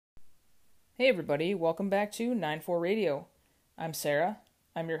Hey everybody, welcome back to 94 Radio. I'm Sarah,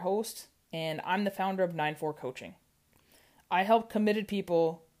 I'm your host, and I'm the founder of 94 Coaching. I help committed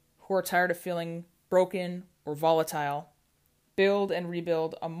people who are tired of feeling broken or volatile build and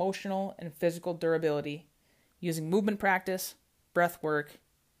rebuild emotional and physical durability using movement practice, breath work,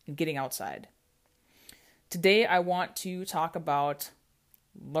 and getting outside. Today I want to talk about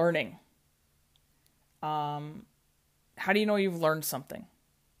learning. How do you know you've learned something?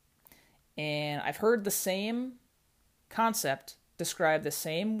 And I've heard the same concept described the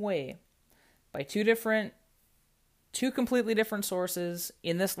same way by two completely different sources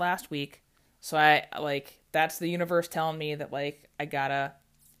in this last week. So that's the universe telling me that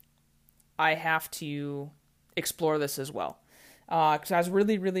I have to explore this as well. Because I was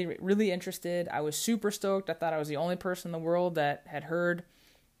really, really, really interested. I was super stoked. I thought I was the only person in the world that had heard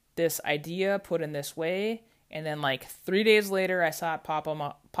this idea put in this way. And then 3 days later, I saw it pop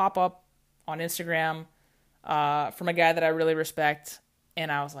up on Instagram from a guy that I really respect,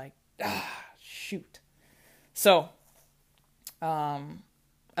 and I was like, shoot. So, I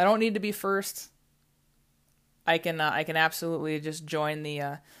don't need to be first. I can absolutely just join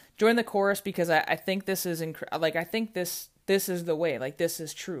the chorus because I think this is I think this is the way. This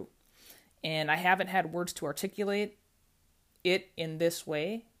is true, and I haven't had words to articulate it in this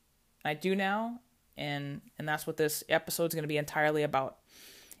way. I do now, and that's what this episode is going to be entirely about.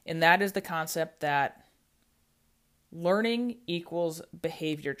 And that is the concept that learning equals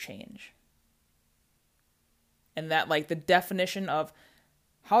behavior change. And that the definition of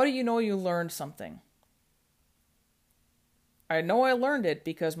how do you know you learned something? I know I learned it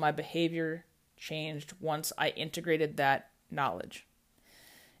because my behavior changed once I integrated that knowledge.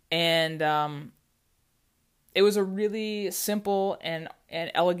 And it was a really simple and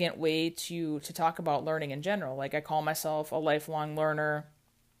elegant way to talk about learning in general. I call myself a lifelong learner.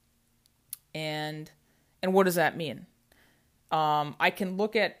 And what does that mean? I can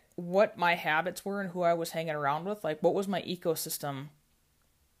look at what my habits were and who I was hanging around with. What was my ecosystem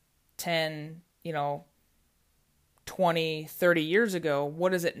 10, 20, 30 years ago?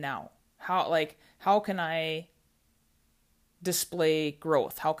 What is it now? How can I display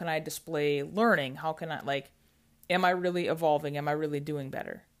growth? How can I display learning? How can I, am I really evolving? Am I really doing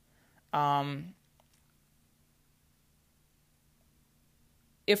better?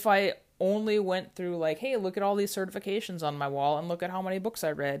 If I only went through hey, look at all these certifications on my wall and look at how many books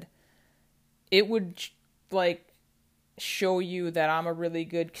I read, it would show you that I'm a really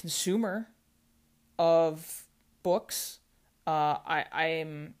good consumer of books.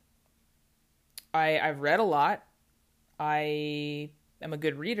 I've read a lot. I am a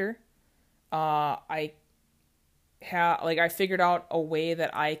good reader. I figured out a way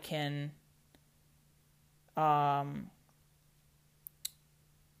that I can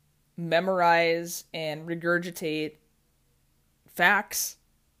memorize and regurgitate facts.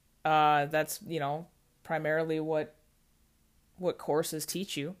 That's primarily what courses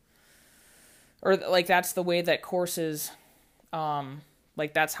teach you, or that's the way that courses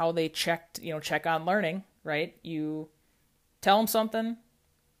that's how they check on learning, right? You tell them something,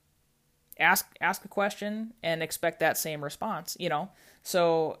 ask a question, and expect that same response.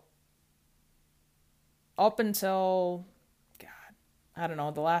 So up until I don't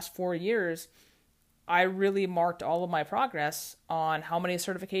know, the last 4 years, I really marked all of my progress on how many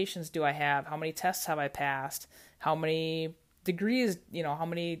certifications do I have, how many tests have I passed, how many degrees, how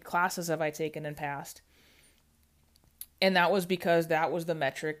many classes have I taken and passed. And that was because that was the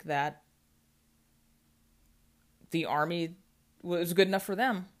metric that the Army was good enough for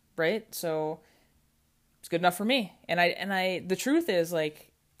them, right? So it's good enough for me. And I the truth is I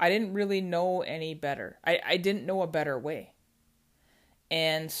didn't really know any better. I didn't know a better way.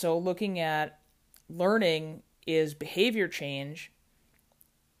 And so looking at learning is behavior change.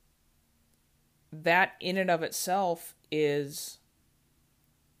 That in and of itself is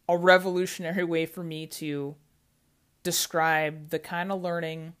a revolutionary way for me to describe the kind of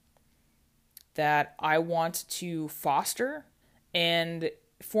learning that I want to foster. And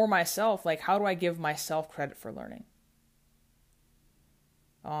for myself, how do I give myself credit for learning?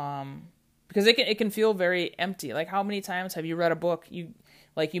 Because it can feel very empty. How many times have you read a book, you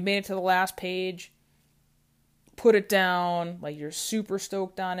made it to the last page, put it down, you're super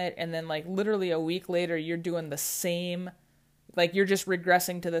stoked on it, and then literally a week later you're doing the same, you're just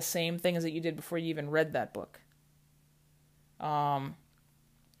regressing to the same things that you did before you even read that book. A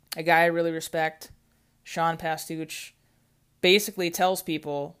guy I really respect, Sean Pastuch, basically tells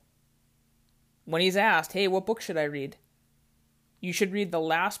people when he's asked, hey, what book should I read? You should read the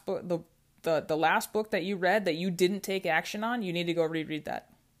last book, the last book that you read that you didn't take action on. You need to go reread that.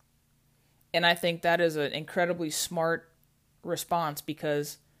 And I think that is an incredibly smart response,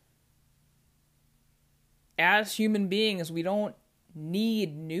 because as human beings, we don't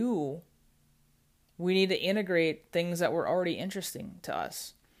need new. We need to integrate things that were already interesting to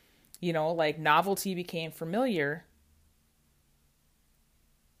us. Like novelty became familiar,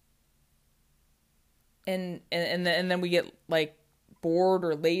 and then we get like bored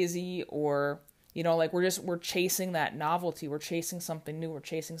or lazy, or like we're chasing that novelty. We're chasing something new.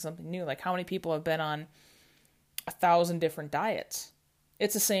 Like, how many people have been on 1,000 different diets?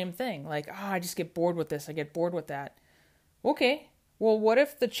 It's the same thing. Like, I just get bored with this. I get bored with that. Okay. Well, what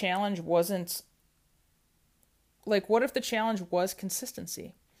if the challenge wasn't like, what if the challenge was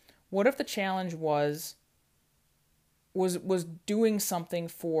consistency? What if the challenge was doing something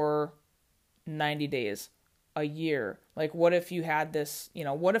for 90 days, a year? Like, what if you had this,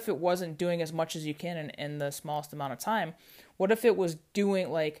 what if it wasn't doing as much as you can in the smallest amount of time? What if it was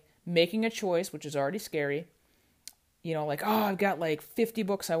doing, like, making a choice, which is already scary, like, I've got like 50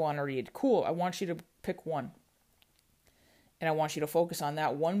 books I want to read. Cool. I want you to pick one. And I want you to focus on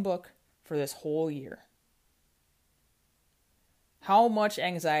that one book for this whole year. How much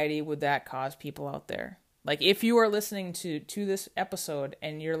anxiety would that cause people out there? Like, if you are listening to this episode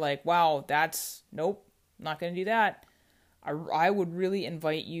and you're like, wow, nope, not going to do that. I would really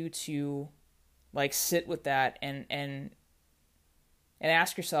invite you to, like, sit with that and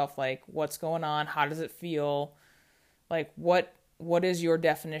ask yourself, like, what's going on? How does it feel? Like, what is your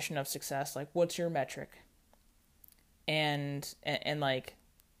definition of success? Like, what's your metric? And like,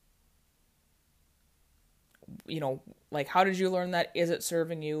 like, how did you learn that? Is it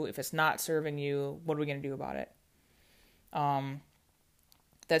serving you? If it's not serving you, what are we going to do about it?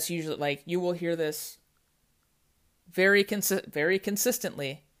 That's usually, like, you will hear this very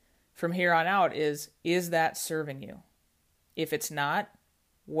consistently from here on out is that serving you? If it's not,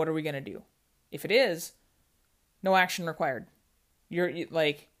 what are we going to do? If it is, no action required. You're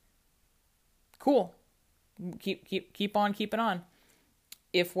like, cool. Keep on keeping on.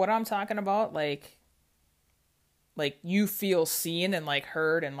 If what I'm talking about, like you feel seen and like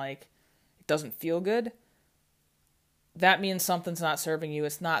heard and like it doesn't feel good, that means something's not serving you.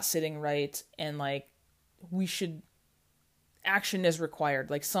 It's not sitting right, and like action is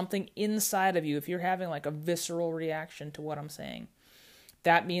required. Like, something inside of you, if you're having like a visceral reaction to what I'm saying,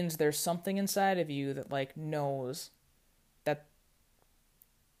 that means there's something inside of you that like knows that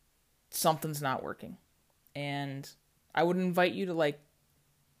something's not working. And I would invite you to like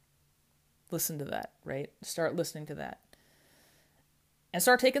listen to that, right? Start listening to that and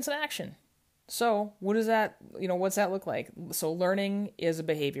start taking some action. So what is that, what's that look like? So learning is a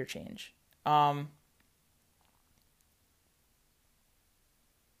behavior change. I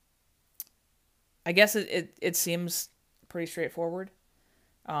guess it seems pretty straightforward.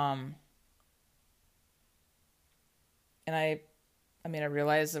 And I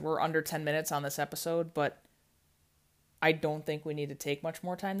realize that we're under 10 minutes on this episode, but I don't think we need to take much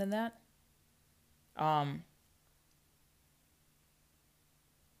more time than that.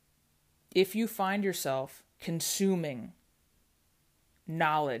 If you find yourself consuming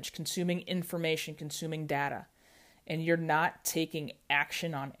knowledge, consuming information, consuming data, and you're not taking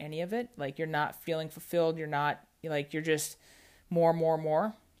action on any of it, like you're not feeling fulfilled, you're just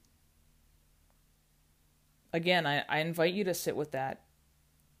more. Again, I invite you to sit with that,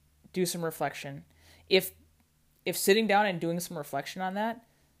 do some reflection. If sitting down and doing some reflection on that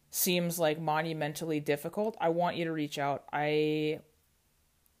seems like monumentally difficult, I want you to reach out. I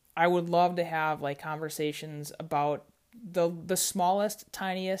would love to have like conversations about the smallest,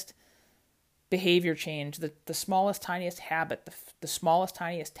 tiniest behavior change, the smallest, tiniest habit, the smallest,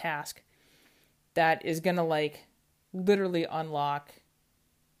 tiniest task that is going to like literally unlock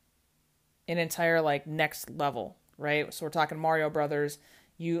an entire like next level, right? So we're talking Mario Brothers.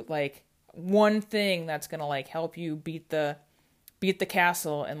 You like one thing that's going to like help you beat the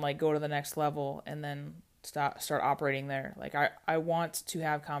castle and like go to the next level and then start operating there. Like I want to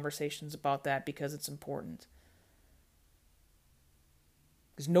have conversations about that because it's important.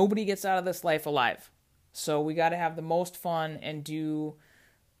 Because nobody gets out of this life alive. So we got to have the most fun and do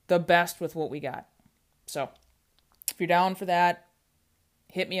the best with what we got. So if you're down for that,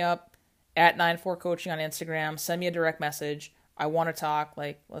 hit me up at 94coaching on Instagram. Send me a direct message. I want to talk.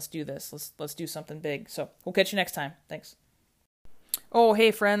 Like, let's do this. Let's do something big. So we'll catch you next time. Thanks. Oh,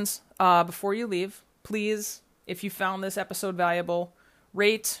 hey friends. Before you leave, please, if you found this episode valuable,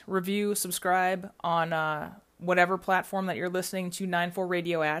 rate, review, subscribe on whatever platform that you're listening to 94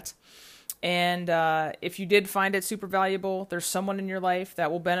 Radio at. And if you did find it super valuable, there's someone in your life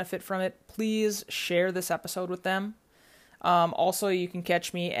that will benefit from it, please share this episode with them. Also, you can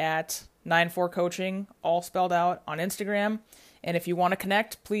catch me at 94coaching, all spelled out, on Instagram. And if you want to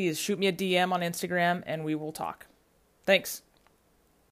connect, please shoot me a DM on Instagram and we will talk. Thanks.